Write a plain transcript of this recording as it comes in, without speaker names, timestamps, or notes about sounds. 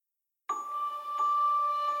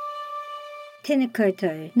Tēnā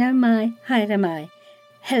koutou, nau mai, haere mai.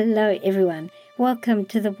 Hello everyone, welcome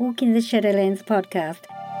to the Walking the Shadowlands podcast.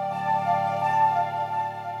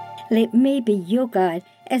 Let me be your guide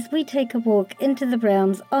as we take a walk into the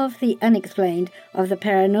realms of the unexplained, of the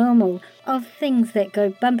paranormal, of things that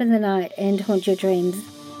go bump in the night and haunt your dreams.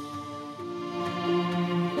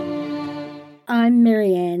 I'm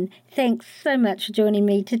Marianne. Thanks so much for joining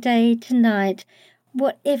me today, tonight,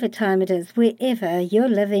 whatever time it is, wherever you're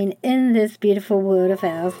living in this beautiful world of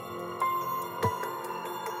ours.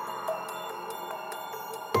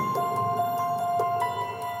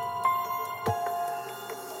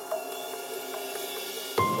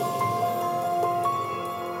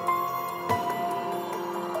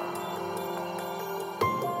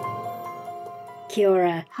 Kia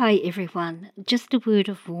ora. Hi everyone. Just a word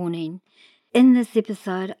of warning. In this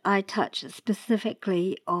episode, I touch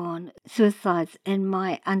specifically on suicides and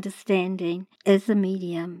my understanding as a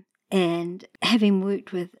medium and having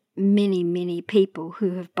worked with many people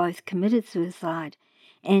who have both committed suicide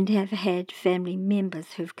and have had family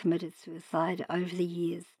members who've committed suicide over the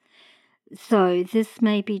years. So this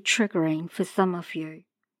may be triggering for some of you,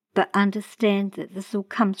 but understand that this all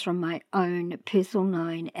comes from my own personal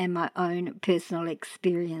knowing and my own personal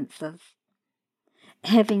experiences.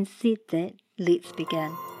 Having said that, let's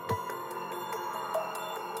begin.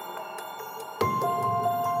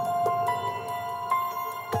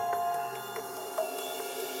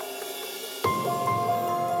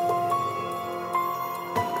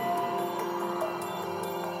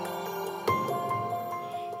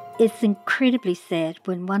 It's incredibly sad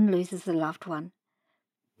when one loses a loved one,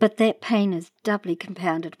 but that pain is doubly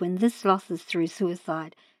compounded when this loss is through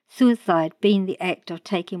suicide, suicide being the act of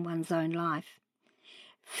taking one's own life.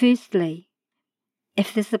 Firstly,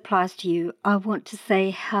 if this applies to you, I want to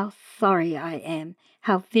say how sorry I am,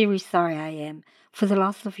 how very sorry I am for the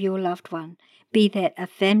loss of your loved one, be that a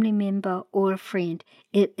family member or a friend.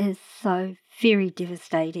 It is so very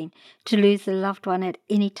devastating to lose a loved one at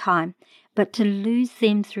any time, but to lose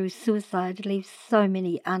them through suicide leaves so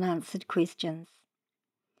many unanswered questions.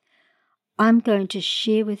 I'm going to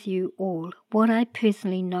share with you all what I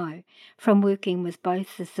personally know from working with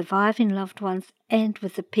both the surviving loved ones and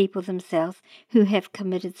with the people themselves who have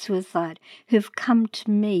committed suicide, who've come to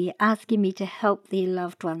me asking me to help their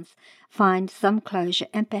loved ones find some closure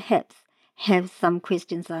and perhaps have some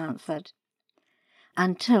questions answered.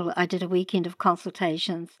 Until I did a weekend of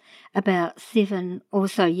consultations about 7 or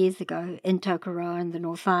so years ago in Tokoroa in the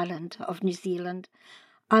North Island of New Zealand,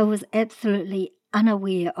 I was absolutely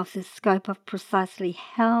unaware of the scope of precisely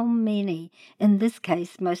how many, in this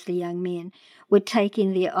case mostly young men, were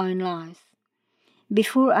taking their own lives.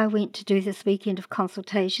 Before I went to do this weekend of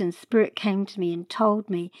consultations, Spirit came to me and told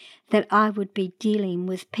me that I would be dealing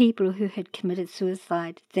with people who had committed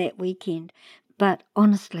suicide that weekend. But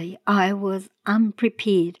honestly, I was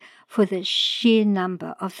unprepared for the sheer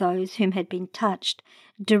number of those whom had been touched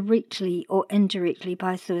directly or indirectly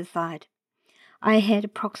by suicide. I had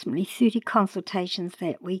approximately 30 consultations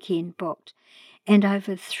that weekend booked, and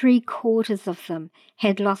over 3/4 of them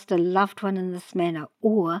had lost a loved one in this manner,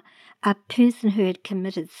 or a person who had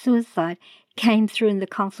committed suicide came through in the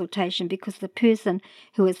consultation because the person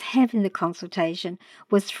who was having the consultation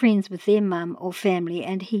was friends with their mum or family,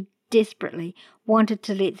 and he desperately wanted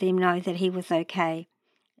to let them know that he was okay.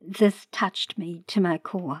 This touched me to my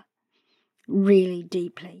core, really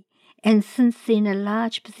deeply. And since then, a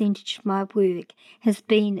large percentage of my work has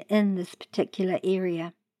been in this particular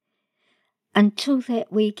area. Until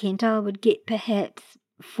that weekend, I would get perhaps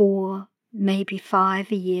 4, maybe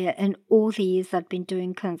 5 a year in all the years I'd been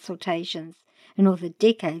doing consultations, in all the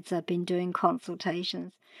decades I've been doing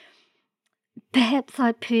consultations. Perhaps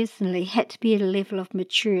I personally had to be at a level of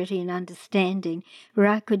maturity and understanding where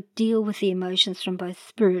I could deal with the emotions from both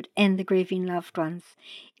spirit and the grieving loved ones.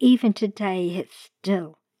 Even today, it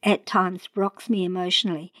still at times rocks me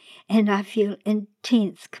emotionally, and I feel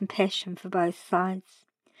intense compassion for both sides.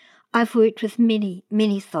 I've worked with many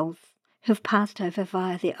souls who've passed over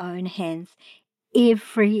via their own hands.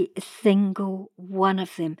 Every single one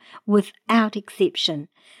of them, without exception,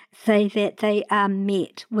 say that they are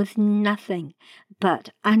met with nothing but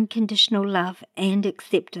unconditional love and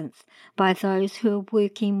acceptance by those who are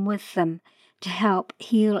working with them to help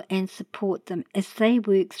heal and support them as they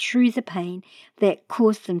work through the pain that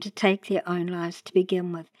caused them to take their own lives to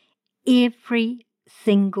begin with. Every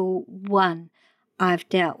single one I've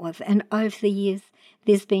dealt with, and over the years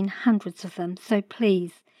there's been hundreds of them, so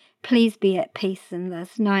please be at peace in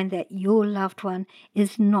this, knowing that your loved one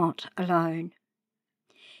is not alone.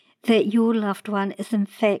 That your loved one is in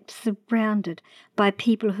fact surrounded by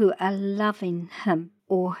people who are loving him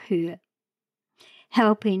or her.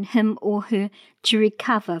 helping him or her to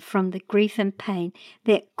recover from the grief and pain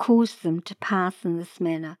that caused them to pass in this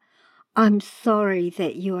manner. I'm sorry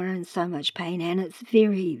that you are in so much pain, and it's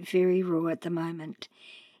very, very raw at the moment.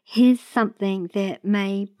 Here's something that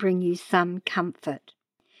may bring you some comfort.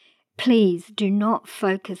 Please do not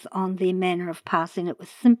focus on their manner of passing. It was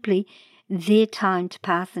simply their time to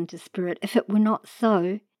pass into spirit. If it were not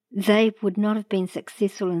so, they would not have been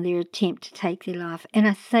successful in their attempt to take their life. And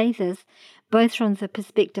I say this both from the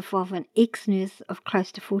perspective of an ex-nurse of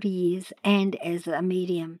close to 40 years and as a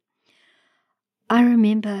medium. I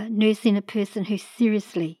remember nursing a person who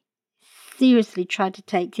seriously tried to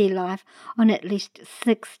take their life on at least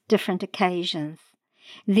 6 different occasions.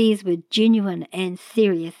 These were genuine and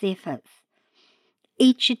serious efforts.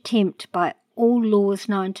 Each attempt by all laws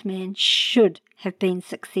known to man should have been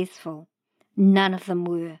successful. None of them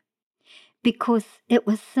were, because it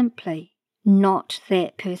was simply not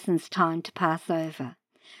that person's time to pass over.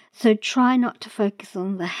 So try not to focus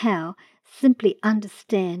on the how, simply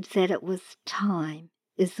understand that it was time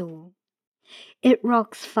is all. It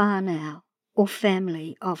rocks far now, or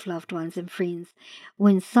family of loved ones and friends,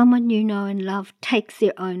 when someone you know and love takes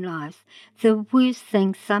their own lives. The worst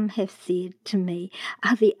thing some have said to me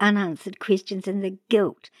are the unanswered questions and the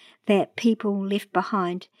guilt that people left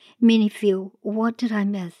behind. Many feel, what did I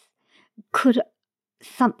miss? Could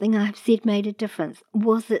something I've said made a difference?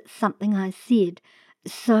 Was it something I said?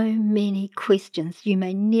 So many questions you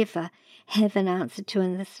may never have an answer to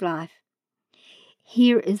in this life.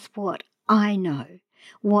 Here is what I know,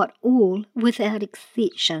 what all, without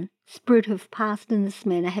exception, spirit who have passed in this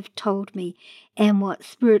manner have told me, and what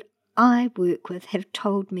spirit I work with have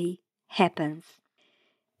told me happens.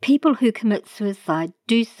 People who commit suicide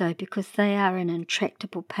do so because they are in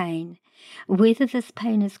intractable pain. Whether this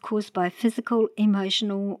pain is caused by physical,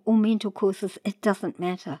 emotional, or mental causes, it doesn't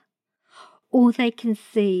matter. All they can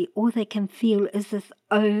see, all they can feel is this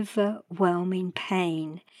overwhelming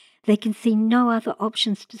pain. They can see no other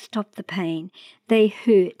options to stop the pain. They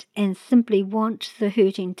hurt and simply want the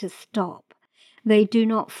hurting to stop. They do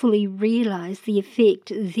not fully realize the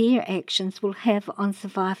effect their actions will have on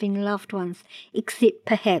surviving loved ones, except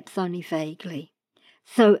perhaps only vaguely.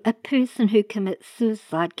 So a person who commits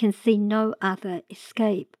suicide can see no other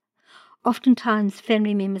escape. Oftentimes,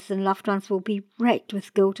 family members and loved ones will be racked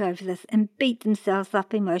with guilt over this and beat themselves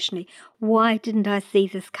up emotionally. Why didn't I see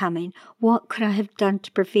this coming? What could I have done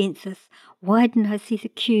to prevent this? Why didn't I see the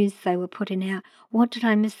cues they were putting out? What did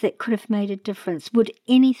I miss that could have made a difference? Would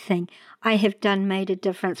anything I have done made a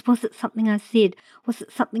difference? Was it something I said? Was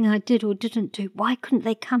it something I did or didn't do? Why couldn't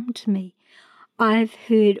they come to me? I've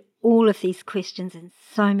heard all of these questions and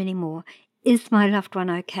so many more. Is my loved one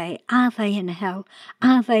okay? Are they in hell?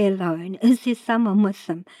 Are they alone? Is there someone with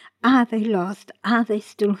them? Are they lost? Are they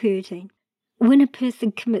still hurting? When a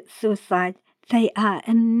person commits suicide, they are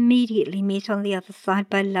immediately met on the other side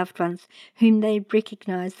by loved ones whom they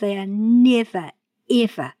recognize they are never,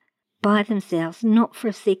 ever by themselves, not for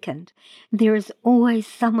a second. There is always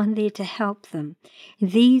someone there to help them.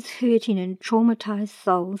 These hurting and traumatized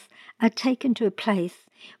souls are taken to a place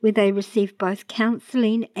where they receive both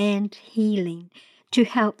counseling and healing to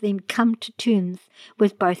help them come to terms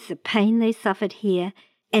with both the pain they suffered here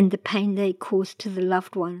and the pain they caused to the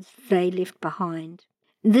loved ones they left behind.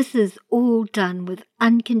 This is all done with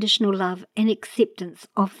unconditional love and acceptance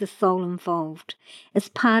of the soul involved. As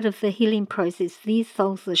part of the healing process, these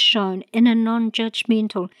souls are shown in a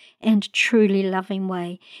non-judgmental and truly loving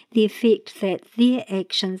way the effect that their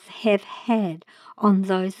actions have had on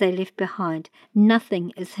those they left behind.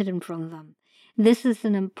 Nothing is hidden from them. This is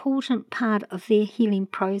an important part of their healing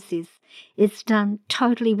process. It's done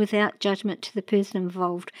totally without judgment to the person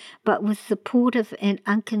involved, but with supportive and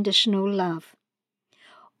unconditional love.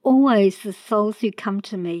 Always the souls who come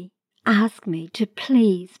to me ask me to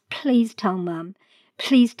please tell Mum,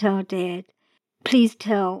 please tell Dad, please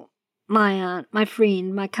tell my aunt, my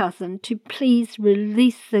friend, my cousin, to please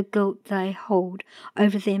release the guilt they hold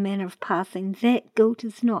over their manner of passing. That guilt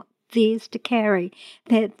is not theirs to carry,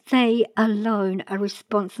 that they alone are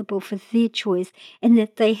responsible for their choice, and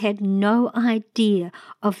that they had no idea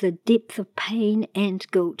of the depth of pain and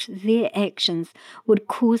guilt their actions would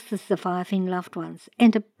cause the surviving loved ones.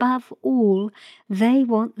 And above all, they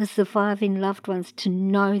want the surviving loved ones to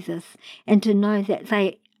know this and to know that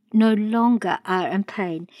they no longer are in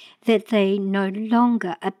pain, that they no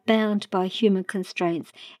longer are bound by human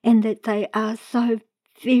constraints, and that they are so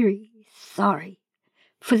very sorry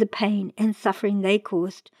for the pain and suffering they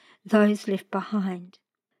caused those left behind.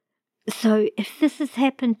 So if this has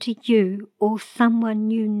happened to you or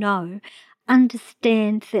someone you know,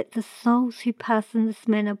 understand that the souls who pass in this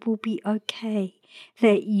manner will be okay.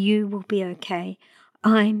 that you will be okay.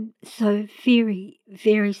 I'm so very,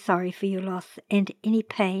 very sorry for your loss and any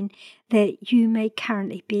pain that you may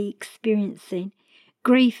currently be experiencing.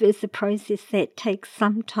 Grief is a process that takes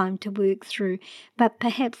some time to work through, but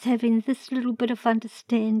perhaps having this little bit of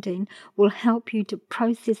understanding will help you to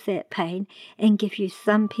process that pain and give you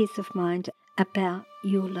some peace of mind about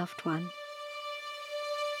your loved one.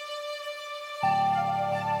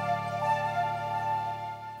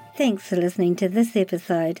 Thanks for listening to this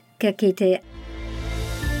episode. Ka kite